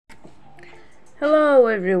Hello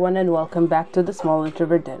everyone and welcome back to the Small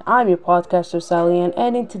Introvert Den. I'm your podcaster Sally Ann,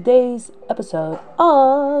 and in today's episode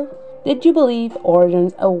of Did You Believe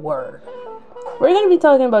Origins a Word? We're going to be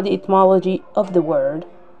talking about the etymology of the word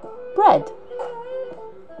bread.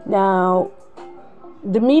 Now,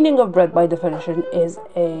 the meaning of bread by definition is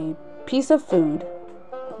a piece of food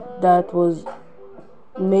that was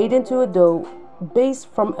made into a dough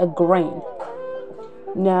based from a grain.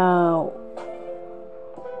 Now,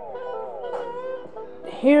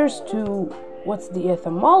 here's to what's the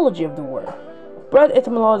etymology of the word. Bread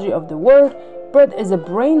etymology of the word. Bread is a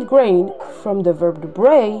brained grain from the verb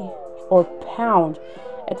bray or pound.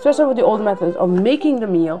 Especially with the old methods of making the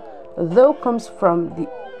meal, though comes from the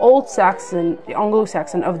Old Saxon, the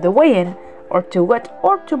Anglo-Saxon of the weigh-in, or to wet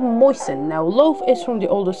or to moisten. Now, loaf is from the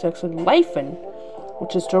Older Saxon leifen,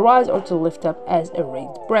 which is to rise or to lift up as a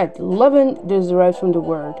raised bread. Leaven is derived from the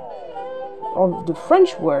word, or the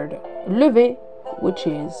French word, lever, which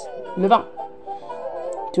is levain,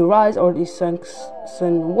 to rise, or the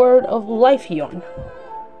Saxon word of leifion.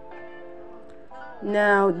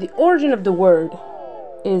 Now, the origin of the word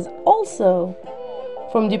is also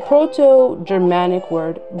from the Proto-Germanic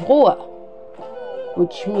word broa,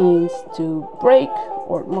 which means to break,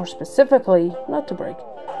 or more specifically, not to break,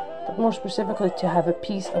 but more specifically to have a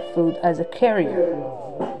piece of food as a carrier.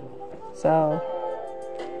 So,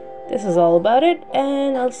 this is all about it,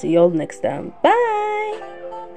 and I'll see you all next time. Bye!